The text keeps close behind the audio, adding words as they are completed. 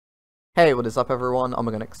Hey, what is up everyone,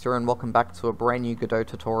 Omogonix here and welcome back to a brand new Godot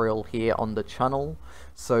tutorial here on the channel.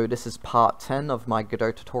 So this is part 10 of my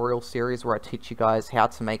Godot tutorial series where I teach you guys how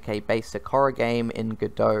to make a basic horror game in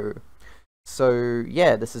Godot. So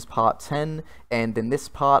yeah, this is part 10, and in this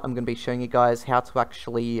part I'm going to be showing you guys how to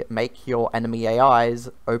actually make your enemy AIs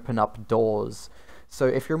open up doors. So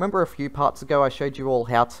if you remember a few parts ago I showed you all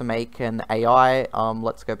how to make an AI.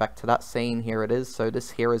 Let's go back to that scene. Here it is. So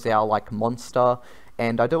this here is our monster.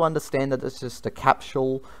 And I do understand that it's just a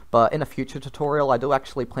capsule, but in a future tutorial I do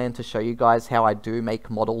actually plan to show you guys how I do make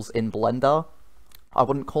models in Blender. I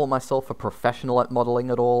wouldn't call myself a professional at modeling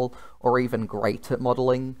at all, or even great at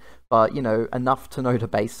modeling, but you know, enough to know the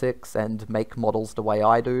basics and make models the way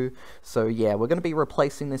I do. So yeah, we're going to be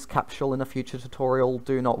replacing this capsule in a future tutorial,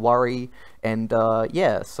 do not worry. And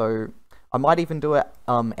yeah, so I might even do it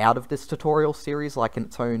out of this tutorial series, like in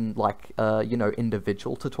its own, you know,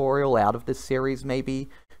 individual tutorial out of this series maybe.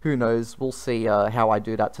 Who knows, we'll see how I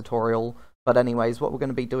do that tutorial. But anyways, what we're going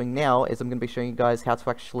to be doing now is I'm going to be showing you guys how to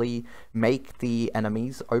actually make the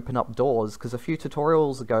enemies open up doors, because a few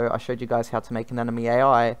tutorials ago I showed you guys how to make an enemy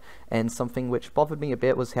AI, and something which bothered me a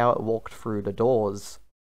bit was how it walked through the doors.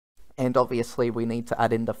 And obviously we need to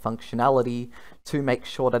add in the functionality to make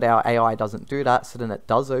sure that our AI doesn't do that, so then it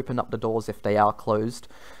does open up the doors if they are closed.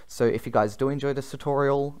 So if you guys do enjoy this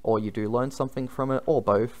tutorial, or you do learn something from it, or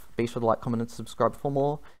both, be sure to like, comment, and subscribe for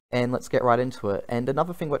more, and let's get right into it. And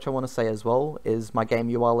another thing which I want to say as well is my game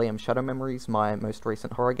ULEM Shadow Memories, my most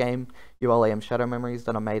recent horror game, ULEM Shadow Memories,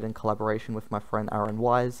 that I made in collaboration with my friend Aaron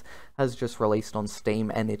Wise, has just released on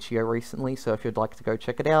Steam and itch.io recently, so if you'd like to go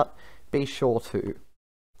check it out, be sure to.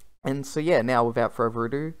 And so yeah, now without further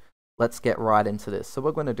ado, let's get right into this. So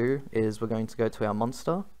what we're going to do is we're going to go to our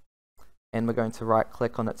monster, and we're going to right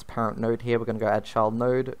click on its parent node here. We're going to go add child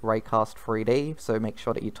node, raycast 3D, so make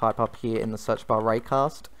sure that you type up here in the search bar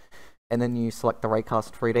raycast, and then you select the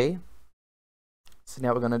raycast 3D. So now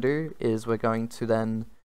what we're going to do is we're going to then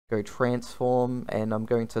go transform, and I'm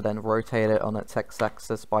going to then rotate it on its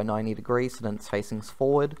x-axis by 90 degrees, so then it's facing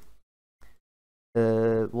forward.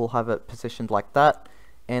 We'll have it positioned like that.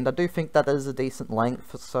 And I do think that is a decent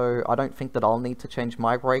length, so I don't think that I'll need to change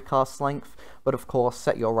my raycast length, but of course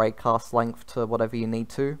set your raycast length to whatever you need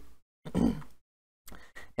to.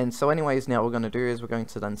 And so anyways, now what we're going to do is we're going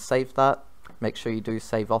to then save that. Make sure you do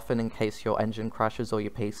save often in case your engine crashes or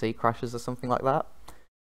your PC crashes or something like that.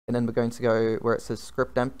 And then we're going to go where it says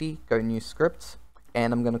script empty, go new script,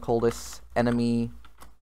 and I'm going to call this enemy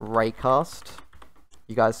raycast.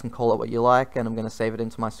 You guys can call it what you like, and I'm going to save it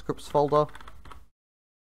into my scripts folder.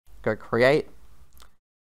 Go create.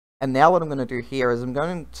 And now what I'm going to do here is I'm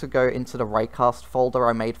going to go into the raycast folder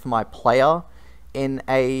I made for my player in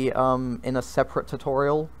a separate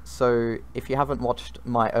tutorial. So if you haven't watched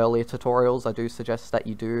my earlier tutorials, I do suggest that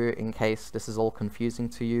you do, in case this is all confusing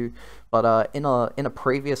to you. But in a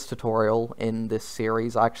previous tutorial in this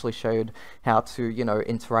series, I actually showed how to, you know,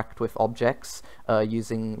 interact with objects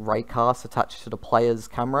using raycast attached to the player's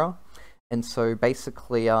camera. And so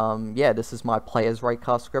basically, yeah, this is my player's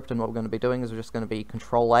raycast script, and what we're going to be doing is we're just going to be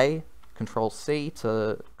Control-A, Control-C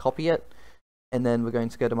to copy it, and then we're going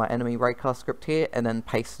to go to my enemy raycast script here, and then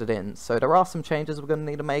paste it in. So there are some changes we're going to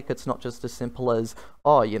need to make. It's not just as simple as,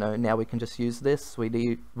 oh, you know, now we can just use this. We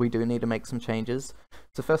do need to make some changes.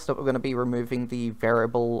 So first up, we're going to be removing the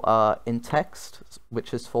variable in text,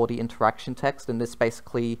 which is for the interaction text, and this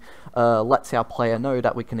basically lets our player know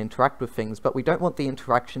that we can interact with things, but we don't want the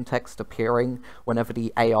interaction text appearing whenever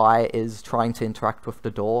the AI is trying to interact with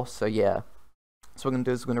the door. So yeah, so what we're going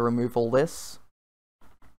to do is we're going to remove all this.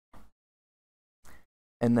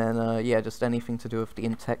 And then, yeah, just anything to do with the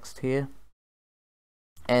in text here.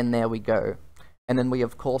 And there we go. And then we,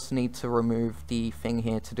 of course, need to remove the thing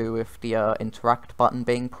here to do with the interact button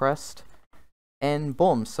being pressed. And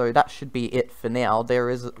boom, so that should be it for now.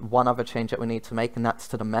 There is one other change that we need to make, and that's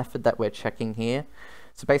to the method that we're checking here.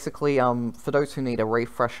 So basically, for those who need a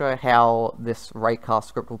refresher, how this raycast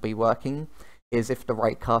script will be working is if the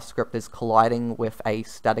raycast script is colliding with a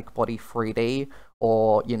static body 3D,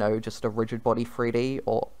 or, you know, just a rigid body 3D,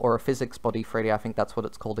 or a physics body 3D, I think that's what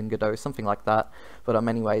it's called in Godot, something like that. But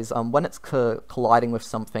anyways, when it's colliding with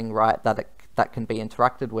something, right, that can be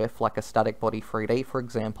interacted with, like a static body 3D, for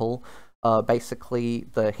example, basically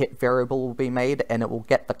the hit variable will be made, and it will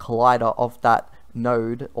get the collider of that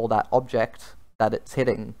node, or that object that it's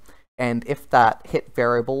hitting. And if that hit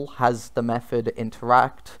variable has the method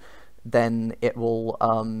interact, then it will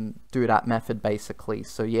do that method basically.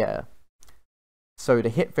 So yeah. So the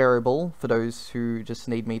hit variable, for those who just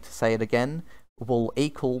need me to say it again, will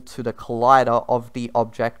equal to the collider of the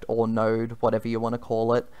object or node, whatever you want to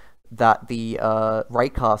call it, that the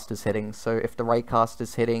raycast is hitting. So if the raycast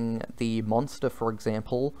is hitting the monster, for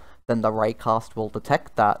example, then the raycast will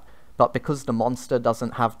detect that. But because the monster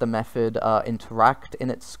doesn't have the method interact in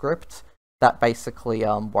its script, that basically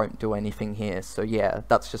won't do anything here. So yeah,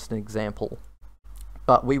 that's just an example.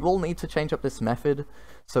 But we will need to change up this method.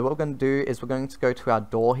 So what we're going to do is we're going to go to our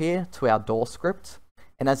door here, to our door script.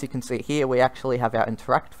 And as you can see here, we actually have our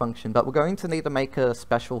interact function, but we're going to need to make a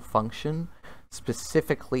special function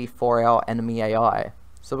specifically for our enemy AI.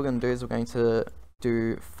 So what we're going to do is we're going to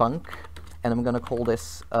do func, and I'm going to call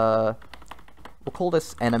this, we'll call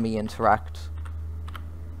this enemy interact.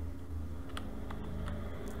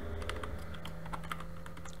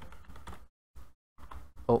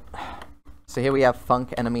 Oh, so here we have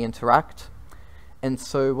func enemy interact. And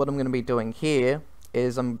so what I'm going to be doing here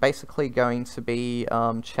is I'm basically going to be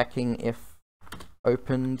checking if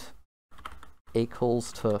opened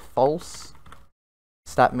equals to false.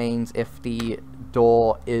 So that means if the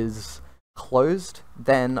door is closed,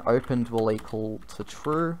 then opened will equal to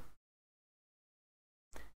true.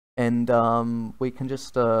 And we can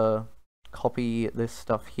just copy this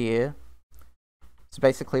stuff here. So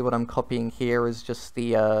basically what I'm copying here is just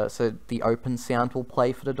the, so the open sound will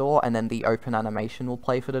play for the door, and then the open animation will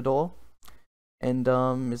play for the door. And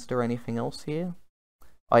is there anything else here?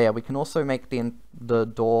 Oh yeah, we can also make the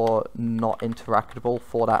door not interactable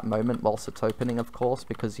for that moment whilst it's opening, of course,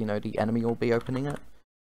 because, you know, the enemy will be opening it.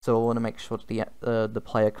 So we want to make sure that the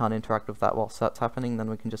player can't interact with that whilst that's happening. Then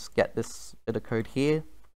we can just get this bit of code here.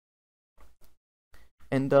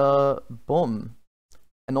 And boom.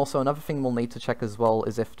 And also another thing we'll need to check as well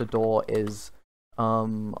is if the door is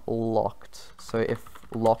locked. So if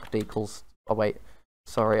locked equals, oh wait,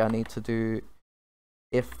 sorry, I need to do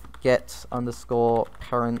if get underscore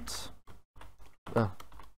parent,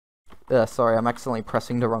 sorry, I'm accidentally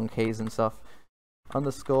pressing the wrong keys and stuff.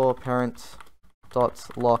 Underscore parent dot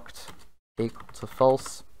locked equal to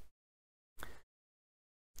false.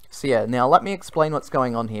 So yeah, now let me explain what's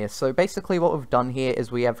going on here. So basically what we've done here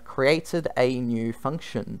is we have created a new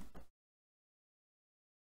function.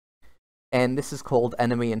 And this is called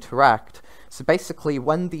enemy interact. So basically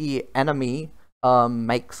when the enemy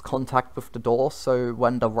makes contact with the door, so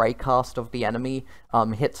when the raycast of the enemy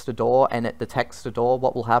hits the door and it detects the door,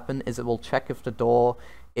 what will happen is it will check if the door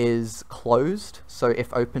is closed, so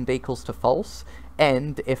if opened equals to false,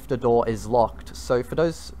 and if the door is locked. So for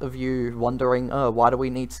those of you wondering, why do we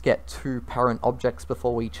need to get two parent objects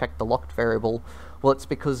before we check the locked variable? Well, it's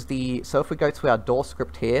because so if we go to our door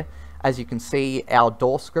script here, as you can see, our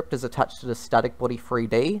door script is attached to the static body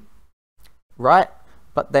 3D, right?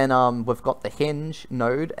 But then we've got the hinge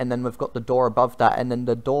node, and then we've got the door above that, and then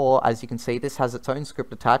the door, as you can see, this has its own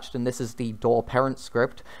script attached, and this is the door parent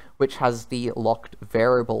script, which has the locked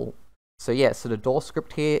variable. So yeah, so the door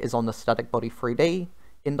script here is on the static body 3D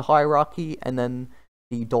in the hierarchy, and then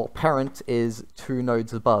the door parent is 2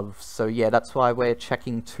 nodes above. So yeah, that's why we're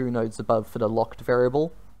checking 2 nodes above for the locked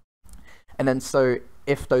variable. And then so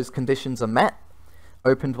if those conditions are met,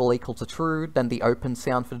 opened will equal to true, then the open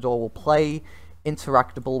sound for the door will play,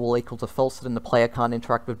 interactable will equal to false, then the player can't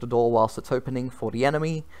interact with the door whilst it's opening for the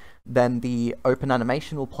enemy, then the open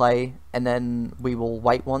animation will play, and then we will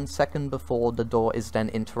wait 1 second before the door is then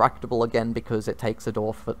interactable again, because it takes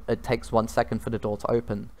 1 second for the door to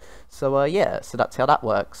open. So yeah, so that's how that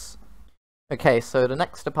works. Okay, so the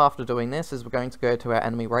next step after doing this is we're going to go to our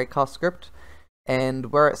enemy raycast script,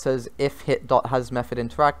 and where it says if hit.has method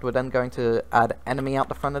interact, we're then going to add enemy out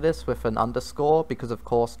the front of this with an underscore, because of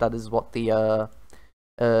course that is what the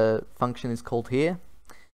function is called here.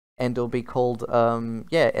 And it'll be called,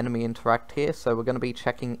 yeah, enemy interact here. So we're going to be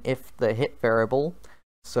checking if the hit variable,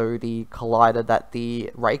 so the collider that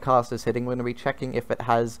the raycast is hitting, we're going to be checking if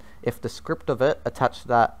if the script of it attached to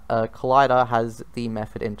that collider has the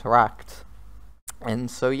method interact. And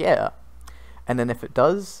so yeah, and then if it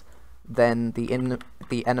does, then the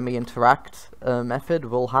enemy interact method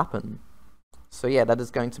will happen. So yeah, that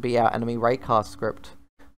is going to be our enemy raycast script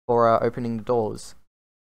for opening the doors.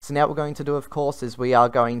 So now what we're going to do, of course, is we are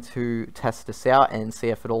going to test this out and see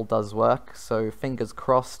if it all does work. So fingers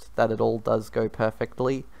crossed that it all does go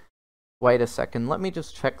perfectly. Wait a second, let me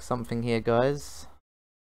just check something here, guys.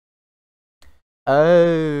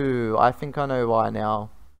 Oh, I think I know why now.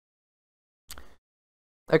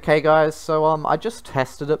 Okay guys, so I just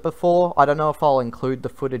tested it before. I don't know if I'll include the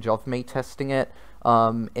footage of me testing it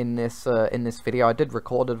in this video. I did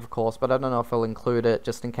record it, of course, but I don't know if I'll include it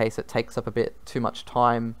just in case it takes up a bit too much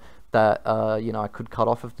time that you know, I could cut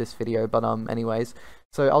off of this video. But anyways,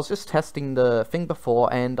 so I was just testing the thing before,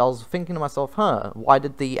 and I was thinking to myself, why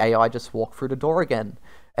did the AI just walk through the door again?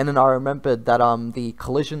 And then I remembered that the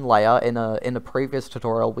collision layer in a previous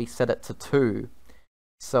tutorial we set it to 2.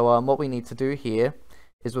 So what we need to do here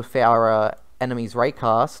is with our enemy's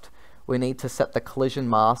raycast, we need to set the collision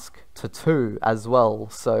mask to 2 as well.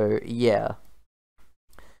 So yeah.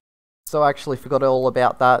 So I actually forgot all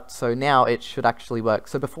about that, so now it should actually work.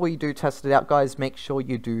 So before you do test it out, guys, make sure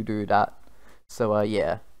you do that. So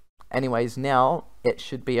yeah. Anyways, now it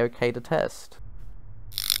should be okay to test.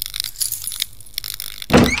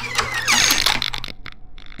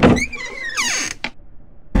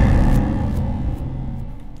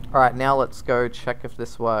 Alright, now let's go check if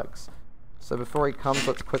this works. So before he comes,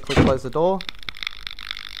 let's quickly close the door.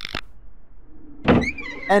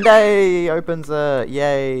 And hey, he opens it.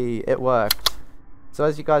 Yay, it worked. So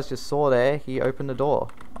as you guys just saw there, he opened the door.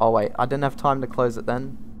 Oh wait, I didn't have time to close it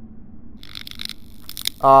then.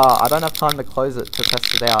 I don't have time to close it to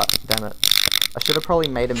test it out. Damn it. I should have probably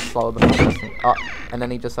made him slower before testing. Oh, and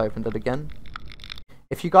then he just opened it again.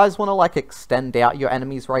 If you guys want to like extend out your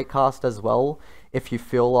enemy's raycast as well, if you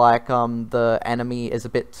feel like the enemy is a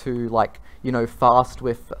bit too like, you know, fast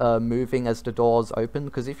with moving as the doors open,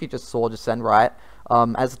 because if you just saw just then, right,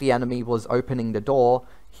 as the enemy was opening the door,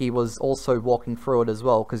 he was also walking through it as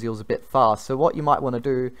well because he was a bit fast. So what you might want to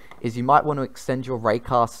do is you might want to extend your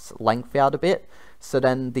raycast's length out a bit, so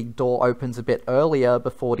then the door opens a bit earlier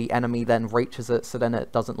before the enemy then reaches it, so then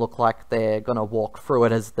it doesn't look like they're gonna walk through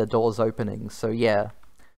it as the door's opening. So yeah.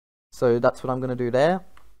 So that's what I'm going to do there.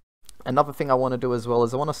 Another thing I want to do as well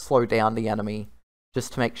is I want to slow down the enemy,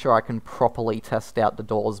 just to make sure I can properly test out the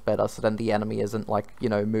doors better, so then the enemy isn't like, you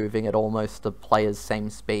know, moving at almost the player's same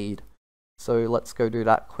speed. So let's go do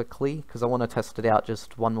that quickly, because I want to test it out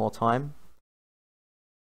just one more time.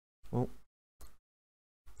 Oh.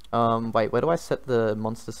 Wait, where do I set the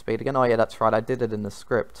monster speed again? Oh yeah, that's right, I did it in the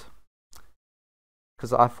script.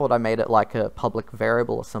 Because I thought I made it like a public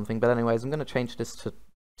variable or something, but anyways, I'm going to change this to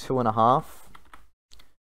 2.5.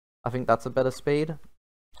 I think that's a better speed.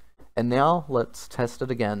 And now let's test it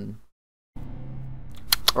again.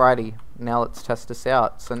 Alrighty, now let's test this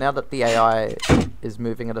out. So now that the AI is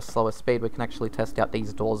moving at a slower speed, we can actually test out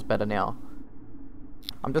these doors better now.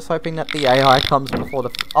 I'm just hoping that the AI comes before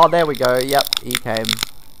the... Oh, there we go. Yep, he came.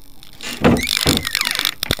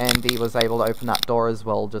 And he was able to open that door as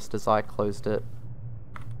well, just as I closed it.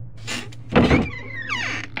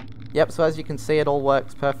 Yep, so as you can see, it all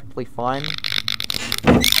works perfectly fine.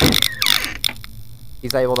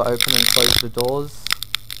 He's able to open and close the doors.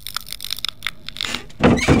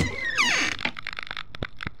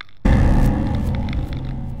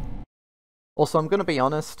 Also, I'm gonna be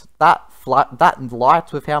honest, that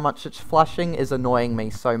light with how much it's flashing is annoying me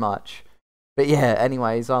so much. But yeah,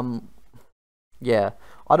 anyways, yeah.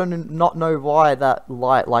 I not know why that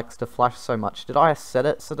light likes to flash so much. Did I set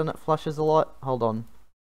it so then it flashes a lot? Hold on.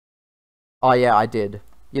 Oh yeah, I did.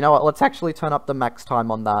 You know what, let's actually turn up the max time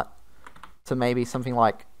on that to maybe something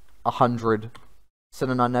like 100, so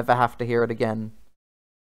then I never have to hear it again.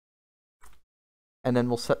 And then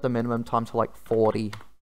we'll set the minimum time to like 40.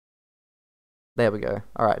 There we go.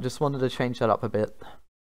 Alright, just wanted to change that up a bit.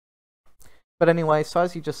 But anyway, so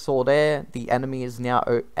as you just saw there, the enemy is now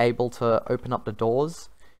able to open up the doors.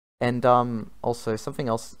 And also something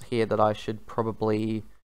else here that I should probably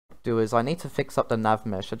do is I need to fix up the nav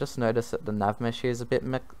mesh. I just noticed that the nav mesh here is a bit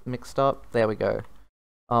mixed up. There we go.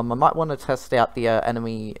 I might want to test out the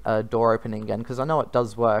enemy door opening again, because I know it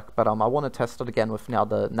does work, but I want to test it again with now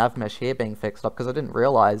the nav mesh here being fixed up, because I didn't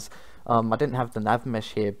realize I didn't have the nav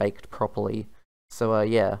mesh here baked properly. So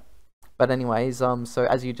yeah. But anyways, so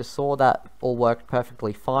as you just saw, that all worked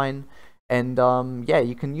perfectly fine. And yeah,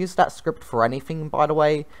 you can use that script for anything, by the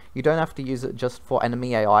way. You don't have to use it just for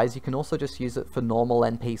enemy AIs, you can also just use it for normal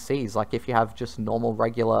NPCs, like if you have just normal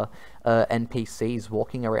regular NPCs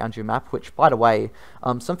walking around your map, which, by the way,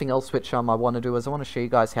 something else which I want to do is I want to show you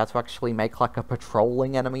guys how to actually make like a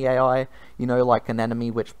patrolling enemy AI, you know, like an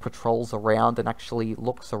enemy which patrols around and actually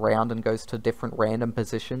looks around and goes to different random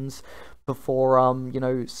positions before, you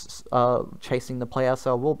know, chasing the player.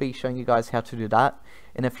 So I will be showing you guys how to do that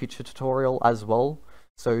in a future tutorial as well,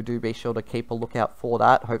 so do be sure to keep a lookout for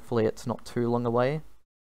that. Hopefully it's not too long away.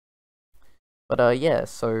 But yeah,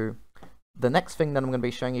 so the next thing that I'm going to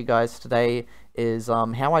be showing you guys today is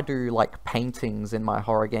how I do like paintings in my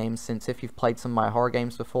horror games, since if you've played some of my horror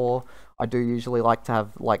games before, I do usually like to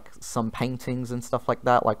have like some paintings and stuff like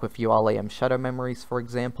that, like with URLM Shadow Memories, for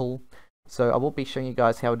example. So I will be showing you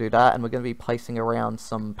guys how to do that, and we're going to be placing around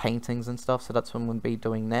some paintings and stuff, so that's what I'm going to be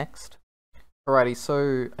doing next. Alrighty,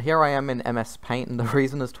 so here I am in MS Paint, and the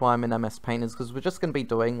reason as to why I'm in MS Paint is because we're just going to be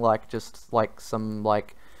doing like just like some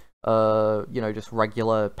like you know, just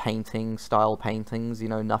regular painting style paintings, you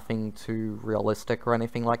know, nothing too realistic or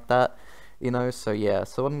anything like that, you know. So yeah,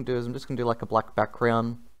 so what I'm gonna do is I'm just gonna do like a black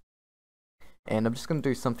background, and I'm just gonna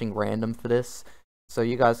do something random for this. So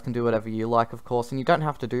you guys can do whatever you like, of course, and you don't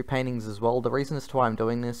have to do paintings as well. The reason as to why I'm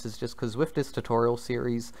doing this is just because with this tutorial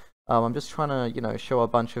series, I'm just trying to, you know, show a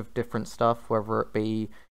bunch of different stuff, whether it be,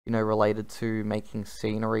 you know, related to making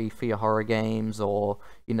scenery for your horror games, or,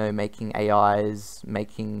 you know, making AIs,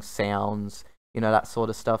 making sounds, you know, that sort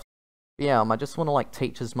of stuff. Yeah, I just want to like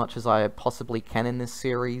teach as much as I possibly can in this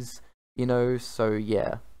series, you know, so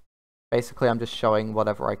yeah. Basically, I'm just showing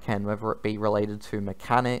whatever I can, whether it be related to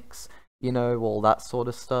mechanics, you know, all that sort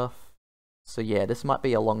of stuff. So yeah, this might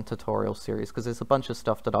be a long tutorial series, because there's a bunch of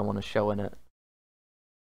stuff that I want to show in it.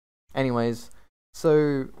 Anyways,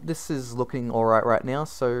 so this is looking alright right now,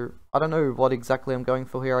 so I don't know what exactly I'm going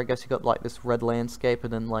for here. I guess you got like this red landscape,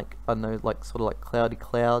 and then like, I don't know, like sort of like cloudy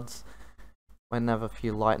clouds. Might have a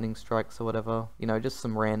few lightning strikes or whatever, you know, just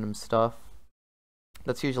some random stuff.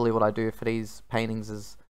 That's usually what I do for these paintings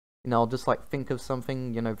is, you know, I'll just like think of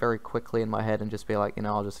something, you know, very quickly in my head and just be like, you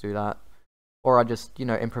know, I'll just do that. Or I just, you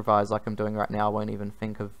know, improvise like I'm doing right now. I won't even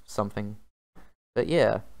think of something. But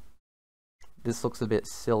yeah, this looks a bit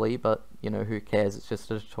silly, but, you know, who cares? It's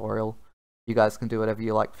just a tutorial. You guys can do whatever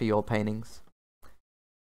you like for your paintings.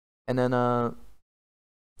 And then, I'm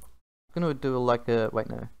gonna do like a, wait,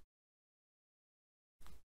 no.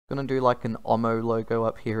 Gonna do like an Omo logo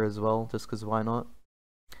up here as well, just because why not?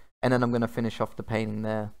 And then I'm gonna finish off the painting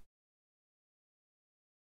there.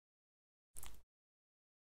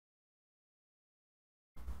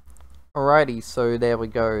 Alrighty, so there we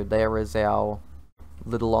go. There is our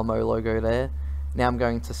little Omo logo there. Now I'm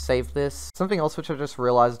going to save this. Something else which I just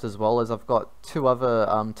realized as well is I've got two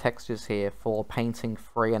other textures here for painting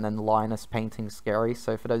free and then Linus painting scary.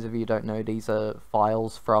 So for those of you who don't know, these are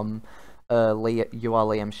files from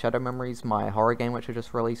Liam Shadow Memories, my horror game which I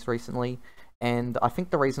just released recently. And I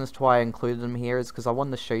think the reason as to why I included them here is because I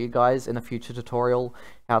wanted to show you guys in a future tutorial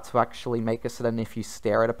how to actually make it so that if you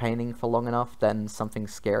stare at a painting for long enough, then something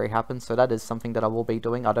scary happens. So that is something that I will be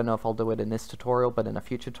doing. I don't know if I'll do it in this tutorial, but in a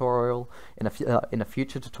future tutorial, in a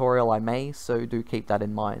future tutorial I may. So do keep that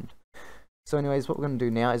in mind. So anyways, what we're going to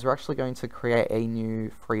do now is we're actually going to create a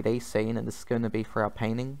new 3D scene, and this is going to be for our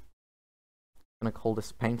painting. I'm going to call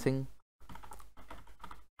this painting.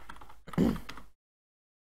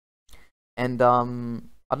 And I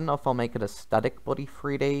don't know if I'll make it a static body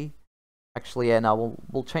 3D. Actually, yeah, no,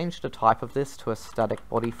 we'll change the type of this to a static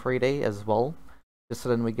body 3D as well, just so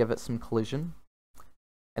then we give it some collision.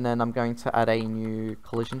 And then I'm going to add a new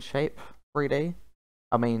collision shape 3D.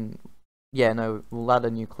 I mean, yeah, no, we'll add a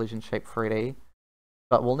new collision shape 3D.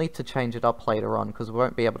 But we'll need to change it up later on, because we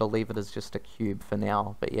won't be able to leave it as just a cube for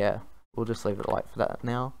now. But yeah, we'll just leave it like for that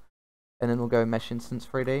now. And then we'll go mesh instance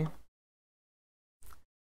 3D.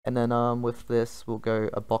 And then with this, we'll go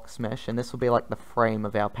a box mesh, and this will be like the frame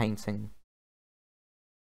of our painting.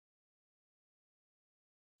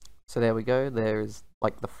 So there we go, there's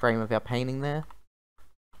like the frame of our painting there.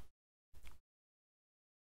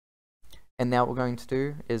 And now what we're going to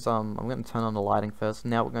do is, I'm going to turn on the lighting first.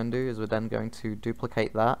 Now what we're going to do is we're then going to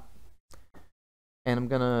duplicate that. And I'm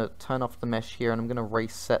going to turn off the mesh here, and I'm going to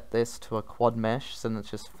reset this to a quad mesh, so then it's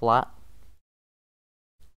just flat.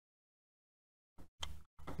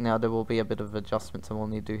 Now there will be a bit of adjustments that we'll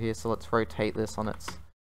need to do here, so let's rotate this on its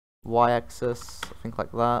y-axis, I think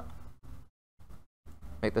like that.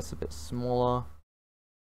 Make this a bit smaller,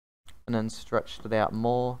 and then stretch it out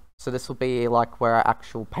more. So this will be like where our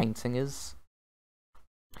actual painting is.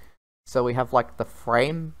 So we have like the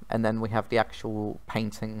frame, and then we have the actual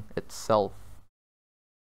painting itself.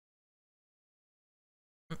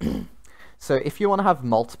 So if you want to have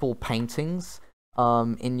multiple paintings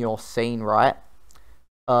in your scene, right?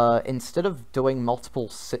 Instead of doing multiple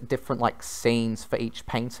different like scenes for each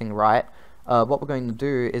painting, right? What we're going to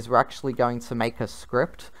do is we're actually going to make a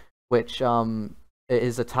script which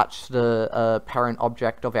is attached to the parent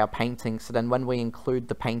object of our painting. So then when we include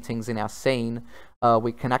the paintings in our scene,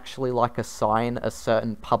 we can actually like assign a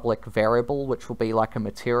certain public variable, which will be like a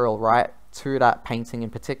material, right, to that painting in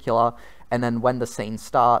particular. And then when the scene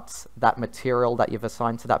starts, that material that you've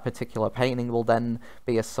assigned to that particular painting will then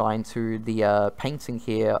be assigned to the painting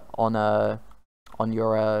here on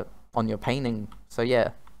your painting. So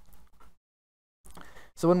yeah.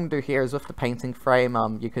 So what I'm going to do here is with the painting frame,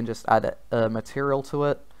 you can just add a material to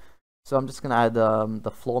it. So I'm just going to add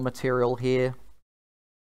the floor material here.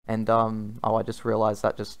 And oh, I just realized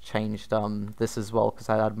that just changed this as well, because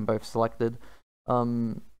I had them both selected.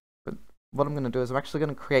 But what I'm going to do is I'm actually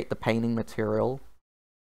going to create the painting material.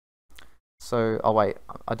 So, oh wait,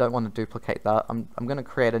 I don't want to duplicate that. I'm going to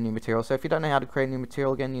create a new material. So if you don't know how to create a new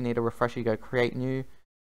material again, you need to refresh. You go create new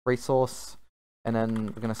resource, and then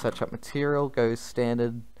we're going to search up material, go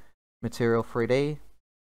standard material 3D,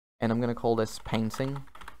 and I'm going to call this painting,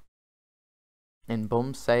 and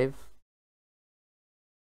boom, save.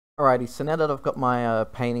 Alrighty, so now that I've got my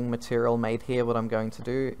painting material made here, what I'm going to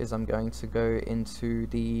do is I'm going to go into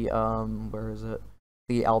the, where is it?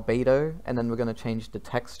 The albedo, and then we're going to change the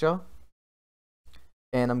texture.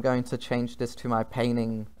 And I'm going to change this to my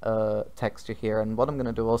painting texture here. And what I'm going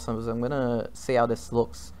to do also is I'm going to see how this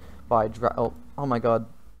looks by oh my god.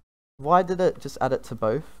 Why did it just add it to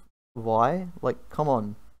both? Why? Like, come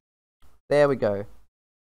on. There we go.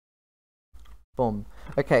 Boom.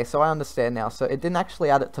 Okay, so I understand now. So it didn't actually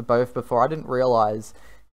add it to both before. I didn't realize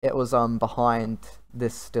it was behind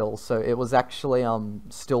this still. So it was actually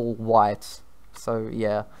still white. So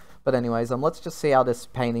yeah. But anyways, let's just see how this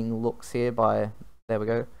painting looks here by... There we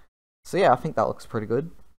go. So yeah, I think that looks pretty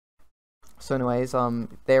good. So anyways,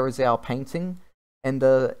 there is our painting. And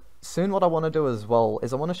soon what I want to do as well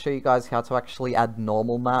is I want to show you guys how to actually add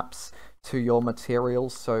normal maps to your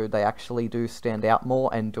materials so they actually do stand out more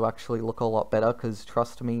and do actually look a lot better, because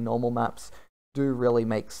trust me, normal maps do really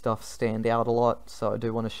make stuff stand out a lot. So I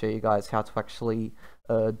do want to show you guys how to actually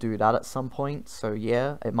do that at some point. So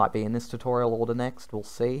yeah, it might be in this tutorial or the next, we'll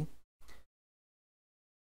see.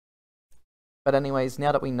 But anyways,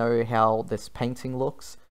 now that we know how this painting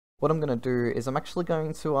looks, what I'm going to do is I'm actually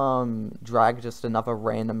going to drag just another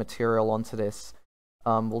random material onto this.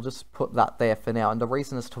 We'll just put that there for now. And the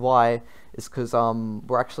reason as to why is because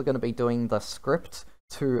we're actually going to be doing the script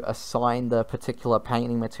to assign the particular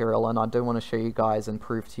painting material. And I do want to show you guys and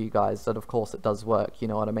prove to you guys that of course it does work, you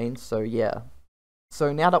know what I mean? So yeah.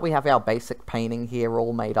 So now that we have our basic painting here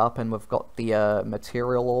all made up and we've got the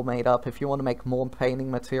material all made up, if you want to make more painting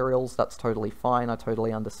materials, that's totally fine, I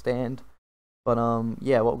totally understand. But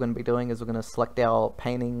yeah, what we're going to be doing is we're going to select our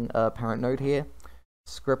painting parent node here,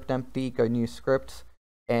 script empty, go new script,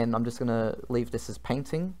 and I'm just going to leave this as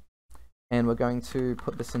painting. And we're going to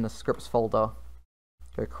put this in the scripts folder,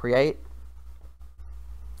 go create.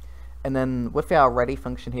 And then with our ready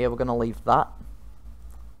function here, we're going to leave that.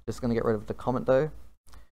 Just going to get rid of the comment though.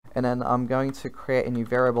 And then I'm going to create a new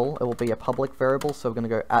variable. It will be a public variable, so we're going to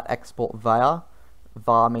go @export var.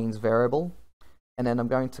 Var means variable. And then I'm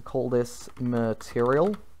going to call this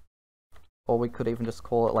material, or we could even just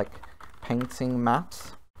call it like painting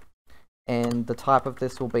mat. And the type of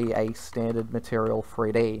this will be a standard material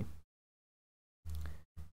 3D.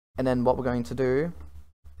 And then what we're going to do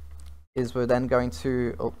is we're then going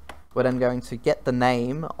to get the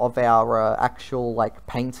name of our actual like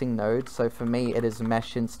painting node. So for me it is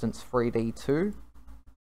mesh instance 3D2.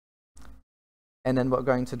 And then what we're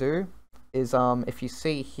going to do is if you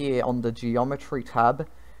see here on the geometry tab,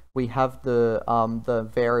 we have the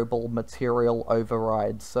variable material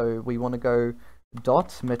override. So we want to go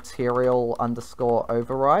dot material underscore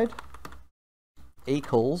override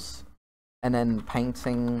equals, and then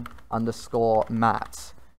painting underscore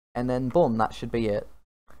mat, and then boom, that should be it.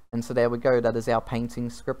 And so there we go, that is our painting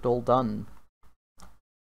script all done.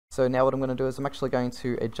 So now what I'm going to do is I'm actually going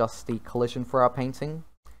to adjust the collision for our painting.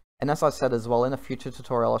 And as I said as well, in a future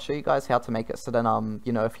tutorial, I'll show you guys how to make it so then,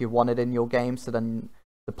 you know, if you want it in your game, so then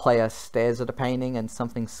the player stares at a painting and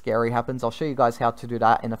something scary happens. I'll show you guys how to do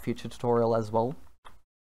that in a future tutorial as well.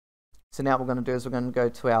 So now what we're going to do is we're going to go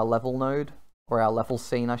to our level node, or our level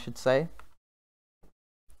scene, I should say.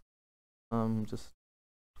 Just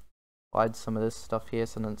hide some of this stuff here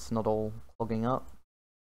so that it's not all clogging up.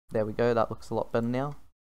 There we go, that looks a lot better now.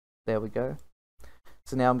 There we go.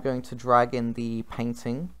 So now I'm going to drag in the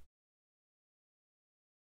painting.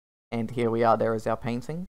 And here we are, there is our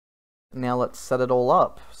painting. Now let's set it all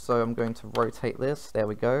up. So I'm going to rotate this, there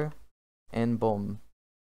we go, and boom.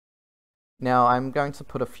 Now I'm going to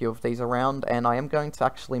put a few of these around, and I am going to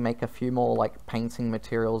actually make a few more like painting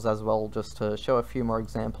materials as well, just to show a few more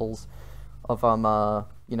examples of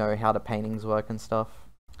you know, how the paintings work and stuff.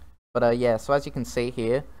 But yeah, so as you can see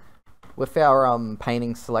here, with our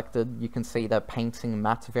painting selected, you can see the painting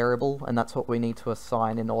mat variable, and that's what we need to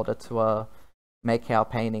assign in order to make our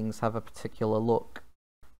paintings have a particular look.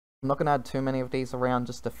 I'm not going to add too many of these around,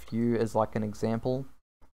 just a few as like an example.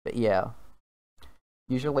 But yeah,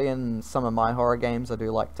 usually in some of my horror games I do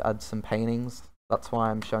like to add some paintings. That's why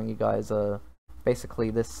I'm showing you guys basically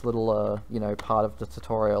this little you know, part of the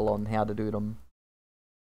tutorial on how to do them.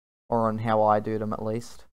 Or on how I do them at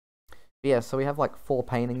least. But yeah, so we have like 4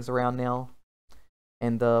 paintings around now.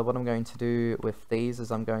 And what I'm going to do with these is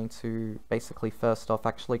I'm going to basically first off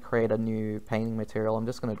actually create a new painting material. I'm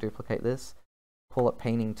just going to duplicate this, call it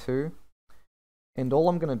painting 2. And all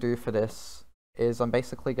I'm going to do for this is I'm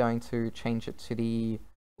basically going to change it to the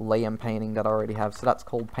Liam painting that I already have. So that's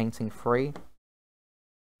called painting 3.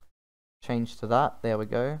 Change to that, there we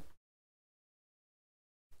go.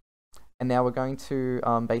 And now we're going to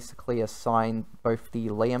basically assign both the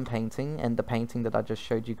Liam painting and the painting that I just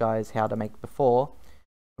showed you guys how to make before.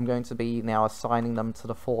 I'm going to be now assigning them to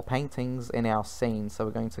the 4 paintings in our scene. So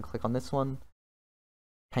we're going to click on this one,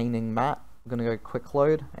 painting matte. I'm going to go quick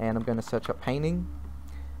load, and I'm going to search up painting.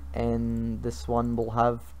 And this one will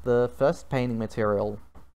have the first painting material.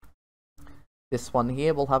 This one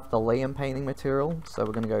here will have the Liam painting material. So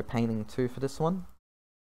we're going to go painting 2 for this one.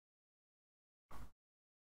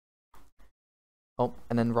 Oh,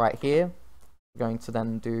 and then right here, we're going to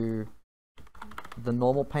then do the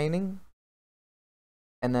normal painting.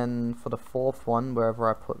 And then for the 4th one, wherever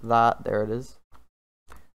I put that, there it is.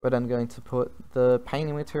 We're then going to put the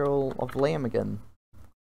painting material of Liam again.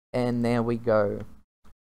 And there we go.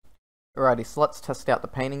 Alrighty, so let's test out the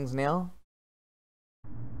paintings now.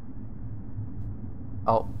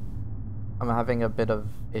 Oh, I'm having a bit of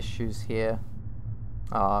issues here.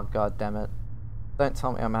 Oh, god damn it. Don't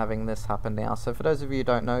tell me I'm having this happen now. So for those of you who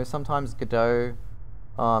don't know, sometimes Godot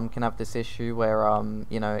can have this issue where,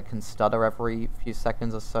 you know, it can stutter every few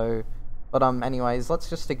seconds or so. But anyways, let's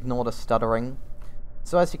just ignore the stuttering.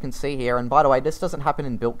 So as you can see here, and by the way, this doesn't happen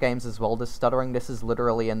in built games as well, this stuttering. This is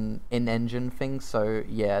literally an in-engine thing, so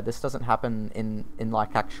yeah, this doesn't happen in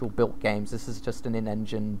like actual built games. This is just an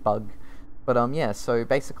in-engine bug. But yeah, so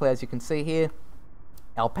basically as you can see here,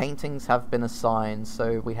 our paintings have been assigned.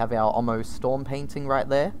 So we have our Omo Storm painting right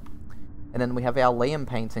there, and then we have our Liam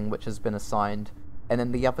painting which has been assigned, and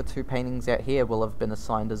then the other 2 paintings out here will have been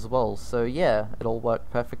assigned as well. So yeah, it'll work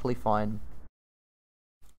perfectly fine.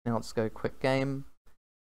 Now let's go quick game.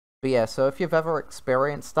 But yeah, so if you've ever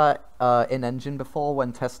experienced that in engine before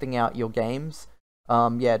when testing out your games,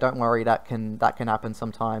 yeah, don't worry, that can happen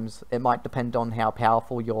sometimes. It might depend on how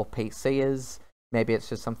powerful your PC is. Maybe it's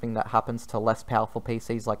just something that happens to less powerful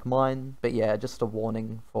PCs like mine. But yeah, just a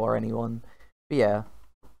warning for anyone. But yeah.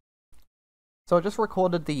 So I just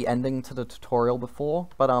recorded the ending to the tutorial before,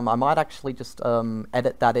 but I might actually just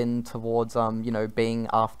edit that in towards you know, being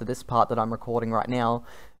after this part that I'm recording right now,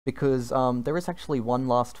 because there is actually one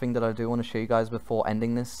last thing that I do want to show you guys before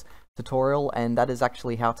ending this tutorial, and that is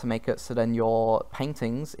actually how to make it so then your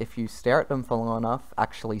paintings, if you stare at them for long enough,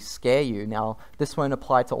 actually scare you. Now, this won't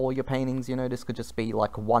apply to all your paintings, you know, this could just be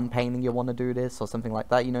like one painting you want to do this, or something like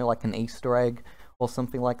that, you know, like an Easter egg, or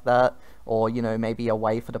something like that, or, you know, maybe a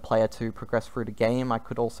way for the player to progress through the game. I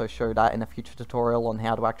could also show that in a future tutorial on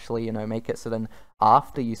how to actually, you know, make it so then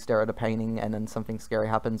after you stare at a painting and then something scary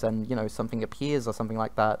happens and, you know, something appears or something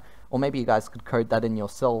like that. Or maybe you guys could code that in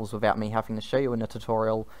yourselves without me having to show you in a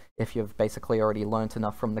tutorial if you've basically already learnt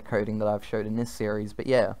enough from the coding that I've showed in this series. But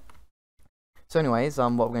yeah. So anyways,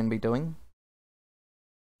 what we're going to be doing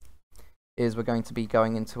is we're going to be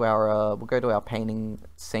going into our, we'll go to our painting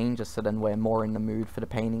scene just so then we're more in the mood for the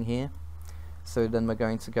painting here. So then we're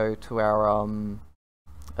going to go to our,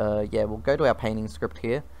 yeah, we'll go to our painting script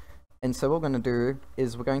here. And so what we're going to do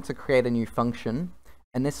is we're going to create a new function,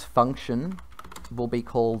 and this function will be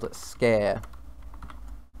called scare.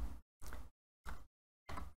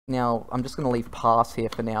 Now, I'm just going to leave pass here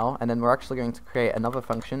for now, and then we're actually going to create another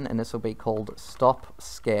function, and this will be called stop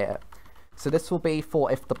scare. So this will be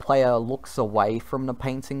for if the player looks away from the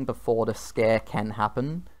painting before the scare can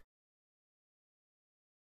happen.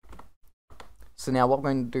 So now what we're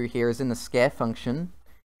going to do here is in the scare function,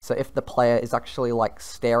 so if the player is actually like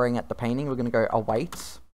staring at the painting, we're going to go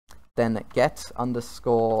await, then get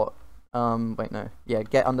underscore,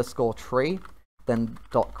 get underscore tree, then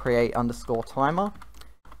dot create underscore timer.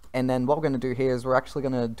 And then what we're going to do here is we're actually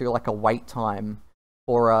going to do like a wait time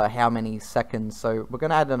for how many seconds. So we're going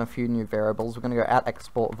to add in a few new variables. We're going to go at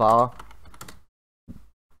export var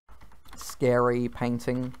scary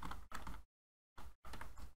painting,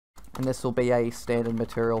 and this will be a standard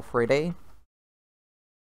material 3D.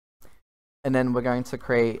 And then we're going to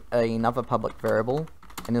create another public variable,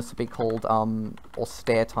 and this will be called or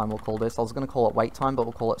stare time we'll call this. I was going to call it wait time, but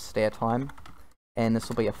we'll call it stare time, and this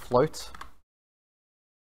will be a float.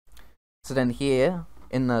 So then here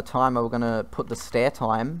in the timer we're going to put the stare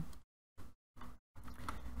time,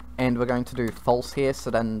 and we're going to do false here, so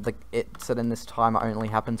then this timer only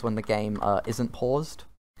happens when the game isn't paused.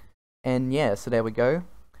 And yeah, so there we go.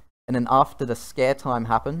 And then after the scare time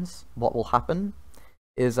happens, what will happen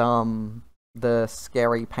is the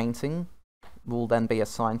scary painting will then be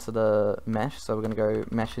assigned to the mesh. So we're going to go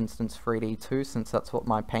mesh instance 3D2, since that's what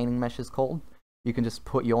my painting mesh is called. You can just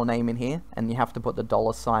put your name in here, and you have to put the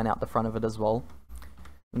 $ out the front of it as well.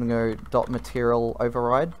 I'm gonna go dot material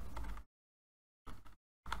override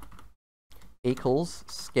equals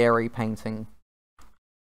scary painting.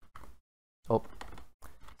 Oh,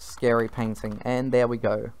 scary painting, and there we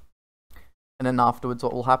go. And then afterwards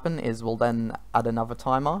what will happen is we'll then add another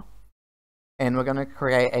timer, and we're going to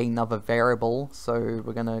create another variable. So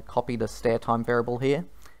we're going to copy the stare time variable here,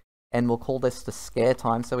 and we'll call this the scare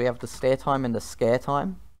time. So we have the stare time and the scare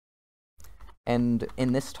time. And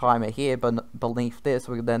in this timer here, beneath this,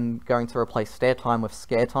 we're then going to replace stare time with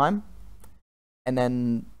scare time. And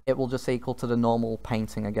then it will just equal to the normal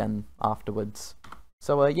painting again afterwards.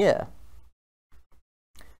 So yeah.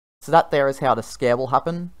 So that there is how the scare will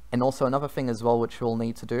happen. And also another thing as well which we'll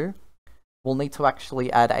need to do, we'll need to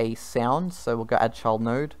actually add a sound. So we'll go add child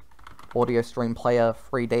node, audio stream player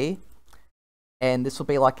 3D. And this will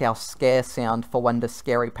be like our scare sound for when the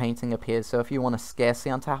scary painting appears. So if you want a scare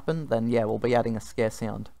sound to happen, then yeah, we'll be adding a scare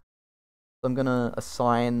sound. So I'm gonna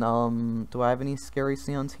assign, do I have any scary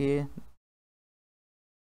sounds here?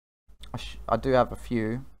 I do have a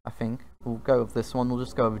few, I think. We'll go with this one, we'll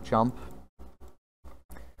just go with jump.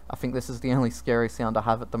 I think this is the only scary sound I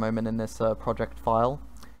have at the moment in this project file.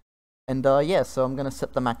 And yeah, so I'm gonna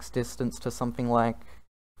set the max distance to something like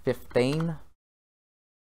 15.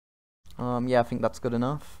 Yeah, I think that's good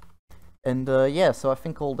enough. And yeah, so I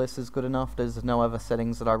think all this is good enough. There's no other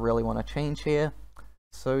settings that I really want to change here.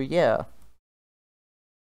 So yeah.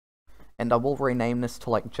 And I will rename this to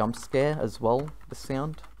like jump scare as well, the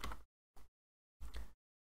sound.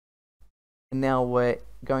 And now we're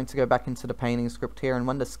going to go back into the painting script here, and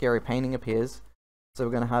when the scary painting appears, so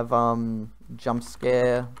we're going to have jump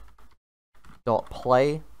scare dot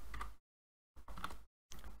play,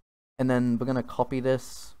 and then we're going to copy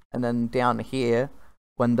this, and then down here,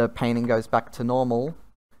 when the painting goes back to normal,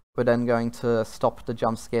 we're then going to stop the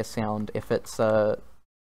jump scare sound if it's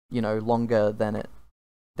you know, longer than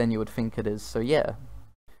you would think it is. So yeah.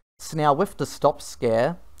 So now with the stop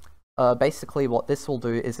scare, basically what this will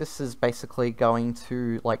do is this is basically going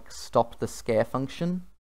to like stop the scare function.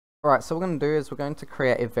 Alright, so what we're going to do is we're going to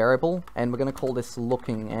create a variable, and we're going to call this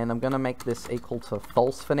looking, and I'm going to make this equal to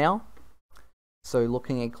false for now. So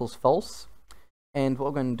looking equals false. And what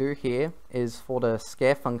we're going to do here is for the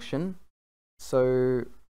scare function, so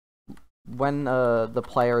when the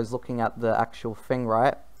player is looking at the actual thing,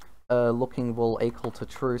 right, looking will equal to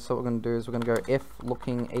true. So what we're going to do is we're going to go if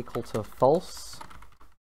looking equal to false.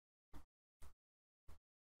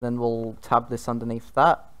 Then we'll tab this underneath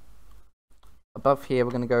that. Above here,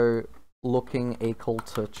 we're going to go looking equal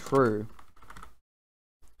to true.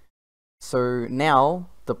 So now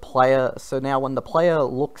when the player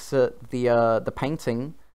looks at the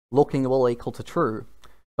painting, looking will equal to true.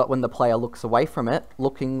 But when the player looks away from it,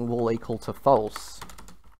 looking will equal to false.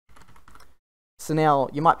 So now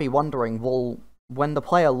you might be wondering, well, when the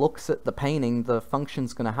player looks at the painting, the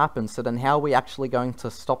function's going to happen, so then how are we actually going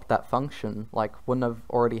to stop that function? Like, wouldn't have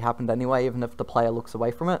already happened anyway, even if the player looks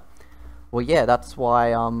away from it? Well, yeah, that's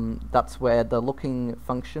why, that's where the looking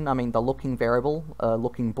function, the looking variable,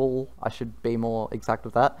 looking bool, I should be more exact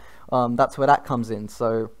with that, that's where that comes in,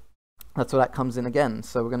 so that's where that comes in again.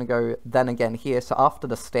 So we're going to go then again here, so after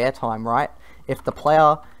the stare time, right, if the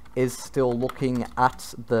player is still looking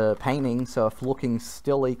at the painting, so if looking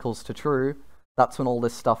still equals to true, that's when all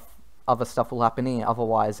this stuff, other stuff will happen here,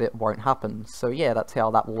 otherwise it won't happen. So yeah, that's how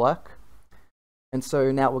that will work. And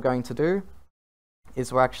so now what we're going to do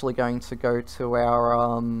is we're actually going to go to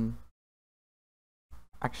our,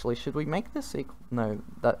 actually, should we make this equal? No,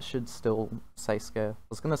 that should still say scare. I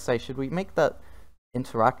was going to say, should we make that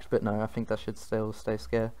interact? But no, I think that should still stay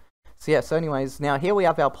scare. So yeah, so anyways, now here we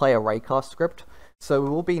have our player raycast script. So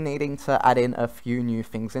we'll be needing to add in a few new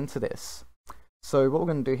things into this. So what we're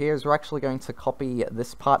going to do here is we're actually going to copy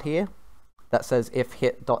this part here that says if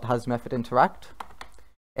hit.hasMethodInteract,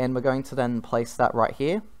 and we're going to then place that right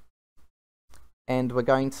here, and we're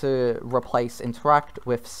going to replace interact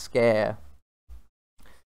with scare.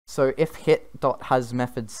 So if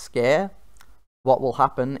hit.hasMethodScare, what will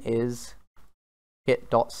happen is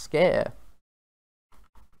hit.scare.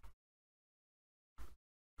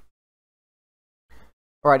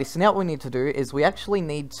 Alrighty, so now what we need to do is we actually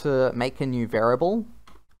need to make a new variable,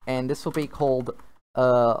 and this will be called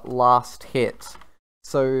last hit.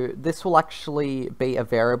 So this will actually be a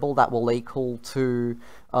variable that will equal to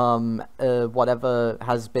whatever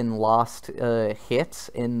has been last hit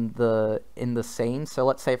in the scene. So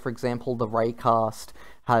let's say, for example, the raycast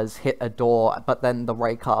has hit a door, but then the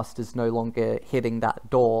raycast is no longer hitting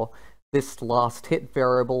that door. This last hit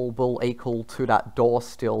variable will equal to that door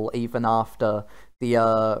still, even after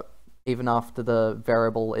the even after the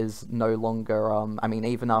variable is no longer,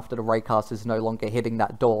 even after the raycast is no longer hitting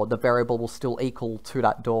that door, the variable will still equal to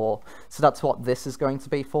that door. So that's what this is going to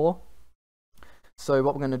be for. So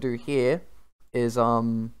what we're going to do here is,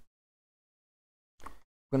 we're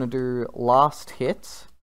going to do last hit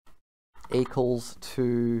equals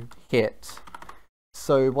to hit.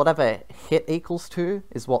 So whatever hit equals to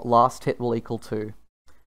is what last hit will equal to.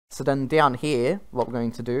 So then down here, what we're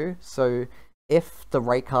going to do, so if the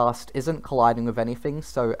raycast isn't colliding with anything,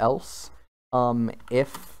 so else,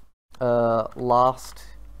 if last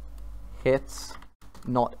hit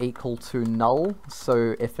not equal to null,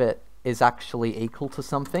 so if it is actually equal to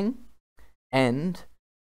something, and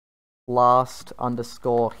last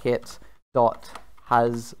underscore hit dot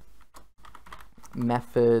has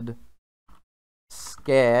method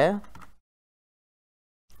scare,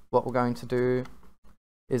 what we're going to do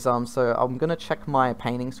is, so I'm going to check my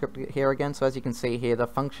painting script here again. So as you can see here, the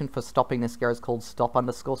function for stopping this scare is called stop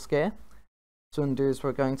underscore scare. So what we're going to do is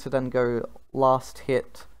we're going to then go last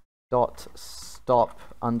hit dot stop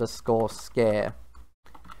underscore scare.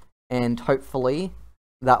 And hopefully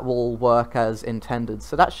that will work as intended.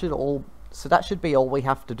 So that should be all we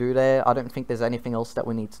have to do there. I don't think there's anything else that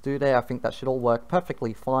we need to do there. I think that should all work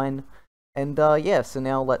perfectly fine. And yeah, so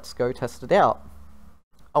now let's go test it out.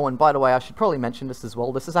 Oh, and by the way, I should probably mention this as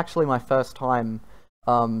well. This is actually my first time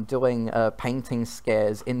doing painting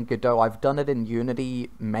scares in Godot. I've done it in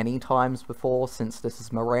Unity many times before, since this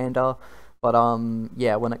is Miranda. But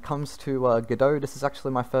yeah, when it comes to Godot, this is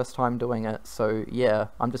actually my first time doing it. So yeah,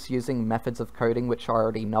 I'm just using methods of coding which I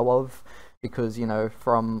already know of, because, you know,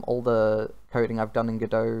 from all the coding I've done in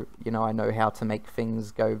Godot, you know, I know how to make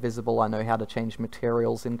things go visible, I know how to change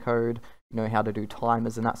materials in code, you know how to do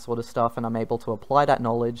timers and that sort of stuff, and I'm able to apply that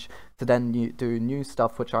knowledge to then do new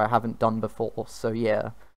stuff which I haven't done before. So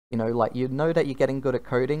yeah, you know, like, you know that you're getting good at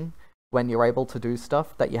coding when you're able to do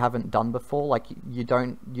stuff that you haven't done before. Like, you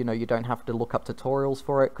don't have to look up tutorials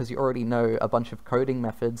for it, because you already know a bunch of coding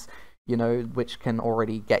methods, you know, which can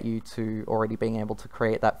already get you to already being able to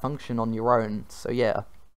create that function on your own. So yeah.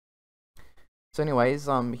 So anyways,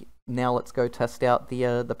 now let's go test out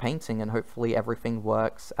the painting, and hopefully everything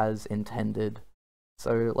works as intended.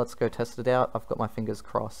 So let's go test it out. I've got my fingers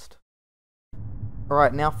crossed.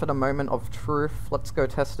 Alright, now for the moment of truth. Let's go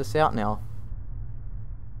test this out now.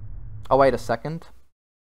 Oh, wait a second.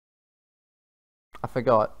 I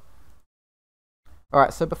forgot.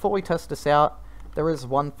 Alright, so before we test this out, there is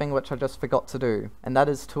one thing which I just forgot to do, and that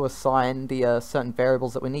is to assign the certain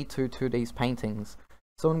variables that we need to these paintings.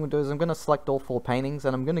 So what I'm going to do is I'm going to select all 4 paintings,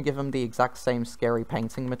 and I'm going to give them the exact same scary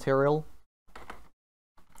painting material.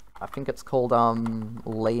 I think it's called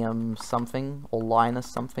Liam something, or Linus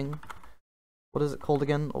something. What is it called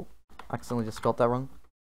again? Oh, I accidentally just spelled that wrong.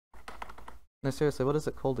 No, seriously, what is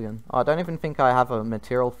it called again? Oh, I don't even think I have a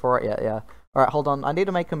material for it yet, yeah. Alright, hold on, I need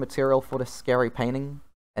to make a material for this scary painting,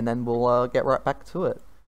 and then we'll get right back to it.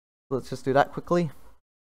 Let's just do that quickly.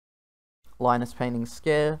 Linus painting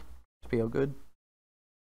scare, should be all good.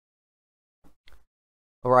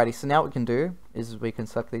 Alrighty, so now what we can do is we can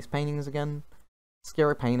select these paintings again.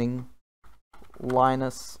 Scary painting,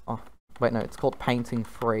 Linus, oh, wait no, it's called painting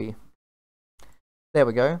 3. There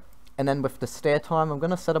we go. And then with the stare time, I'm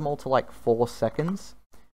going to set them all to like 4 seconds.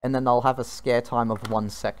 And then I'll have a scare time of 1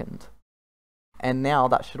 second. And now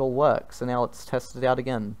that should all work. So now let's test it out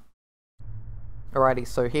again. Alrighty,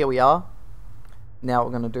 so here we are. Now what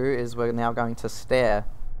we're going to do is we're now going to stare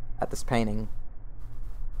at this painting.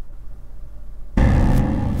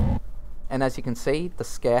 And as you can see, the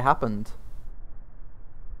scare happened.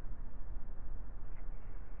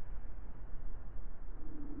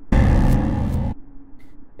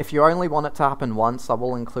 If you only want it to happen once, I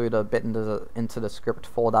will include a bit into the script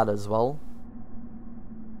for that as well.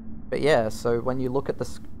 But yeah, so when you look at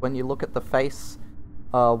the face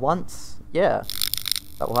once, yeah,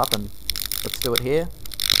 that will happen. Let's do it here.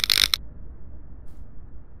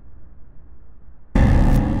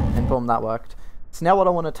 And boom, that worked. So now what I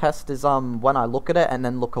want to test is when I look at it and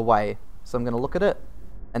then look away. So I'm going to look at it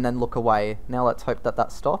and then look away. Now let's hope that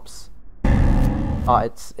that stops.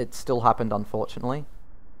 It still happened, unfortunately.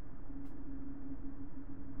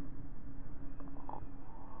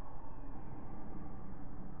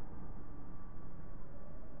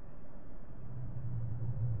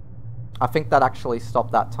 I think that actually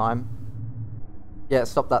stopped that time. Yeah, it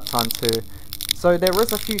stopped that time too. So there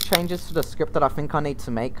is a few changes to the script that I think I need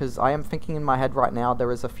to make, because I am thinking in my head right now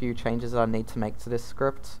there is a few changes that I need to make to this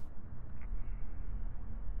script.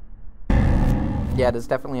 Yeah, there's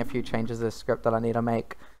definitely a few changes to this script that I need to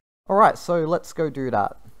make. Alright, so let's go do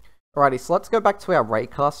that. Alrighty, so let's go back to our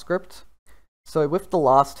raycast script. So with the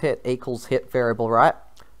last hit equals hit variable, right?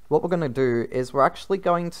 What we're going to do is we're actually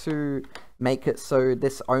going to make it so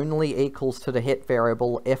this only equals to the hit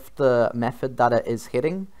variable if the method that it is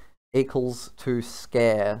hitting equals to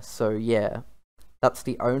scare. So yeah, that's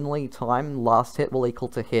the only time last hit will equal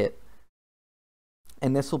to hit.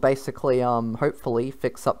 And this will basically hopefully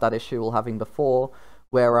fix up that issue we were having before,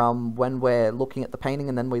 where when we're looking at the painting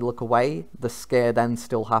and then we look away, the scare then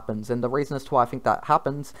still happens. And the reason as to why I think that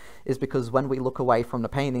happens is because when we look away from the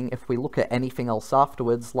painting, if we look at anything else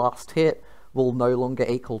afterwards, last hit will no longer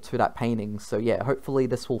equal to that painting. So yeah, hopefully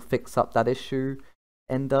this will fix up that issue.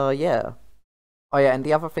 And yeah. Oh yeah, and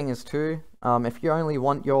the other thing is too, if you only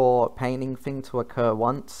want your painting thing to occur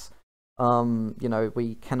once, you know,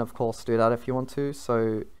 we can of course do that if you want to.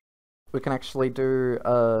 So we can actually do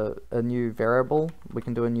a new variable. We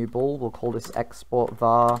can do a new bool. We'll call this export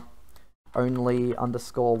var only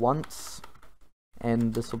underscore once,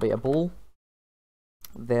 and this will be a bool.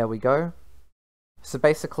 There we go. So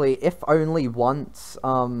basically, if only once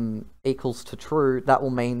equals to true, that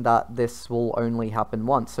will mean that this will only happen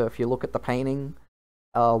once. So if you look at the painting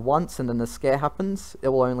once and then the scare happens, it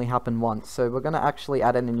will only happen once. So we're going to actually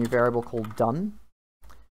add in a new variable called done.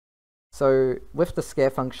 So with the scare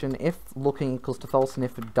function, if looking equals to false and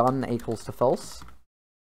if done equals to false,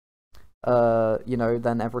 you know,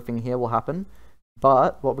 then everything here will happen.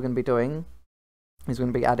 But what we're going to be doing is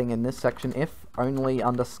going to be adding in this section, if only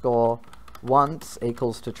underscore once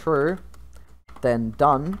equals to true, then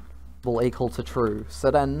done will equal to true.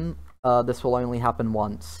 So then this will only happen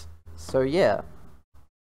once. So yeah.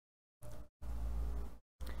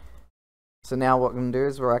 So now what we're going to do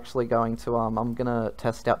is we're actually going to, I'm going to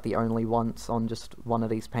test out the only once on just one of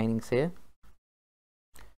these paintings here.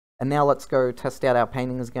 And now let's go test out our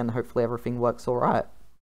paintings again, hopefully everything works alright.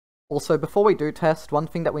 Also, before we do test, one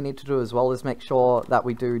thing that we need to do as well is make sure that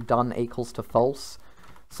we do done equals to false.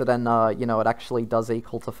 So then, you know, it actually does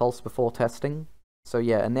equal to false before testing. So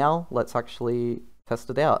yeah, and now let's actually test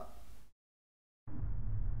it out.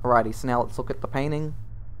 Alrighty, so now let's look at the painting.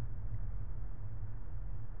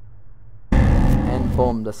 And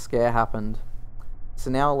boom, the scare happened. So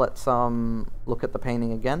now let's look at the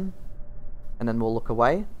painting again, and then we'll look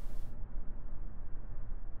away.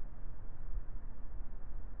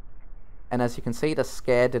 And as you can see, the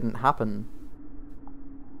scare didn't happen.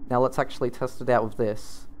 Now let's actually test it out with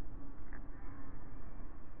this.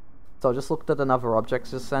 So I just looked at another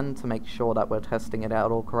object just then to make sure that we're testing it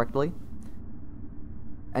out all correctly.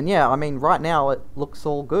 And yeah, I mean, right now it looks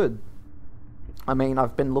all good. I mean,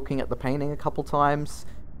 I've been looking at the painting a couple times,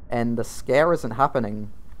 and the scare isn't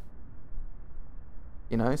happening.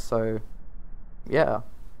 You know, so, yeah.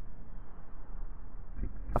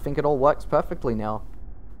 I think it all works perfectly now.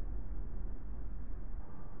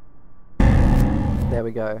 There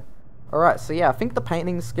we go. Alright, so yeah, I think the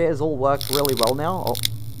painting scares all work really well now. Oh,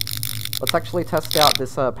 let's actually test out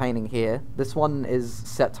this painting here. This one is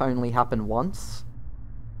set to only happen once.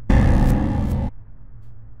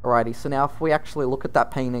 Alrighty, so now if we actually look at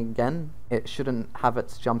that painting again, it shouldn't have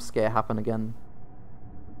its jump scare happen again.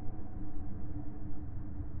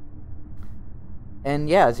 And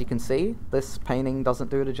yeah, as you can see, this painting doesn't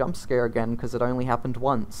do the jump scare again because it only happened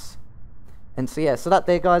once. And so yeah, so that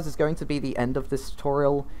there guys is going to be the end of this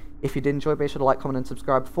tutorial. If you did enjoy, be sure to like, comment and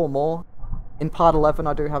subscribe for more. In part 11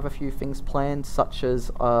 I do have a few things planned, such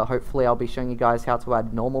as hopefully I'll be showing you guys how to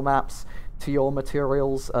add normal maps to your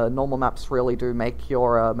materials. Normal maps really do make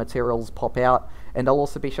your materials pop out, and I'll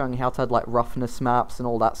also be showing you how to add like roughness maps and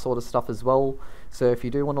all that sort of stuff as well. So if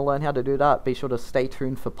you do want to learn how to do that, be sure to stay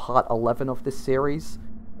tuned for part 11 of this series.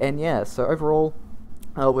 And yeah, so overall,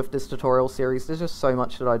 with this tutorial series, there's just so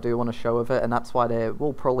much that I do want to show of it, and that's why there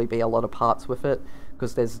will probably be a lot of parts with it,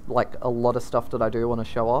 because there's like a lot of stuff that I do want to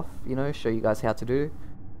show off, you know, show you guys how to do.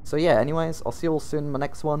 So yeah, anyways, I'll see you all soon in my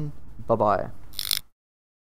next one. Bye bye.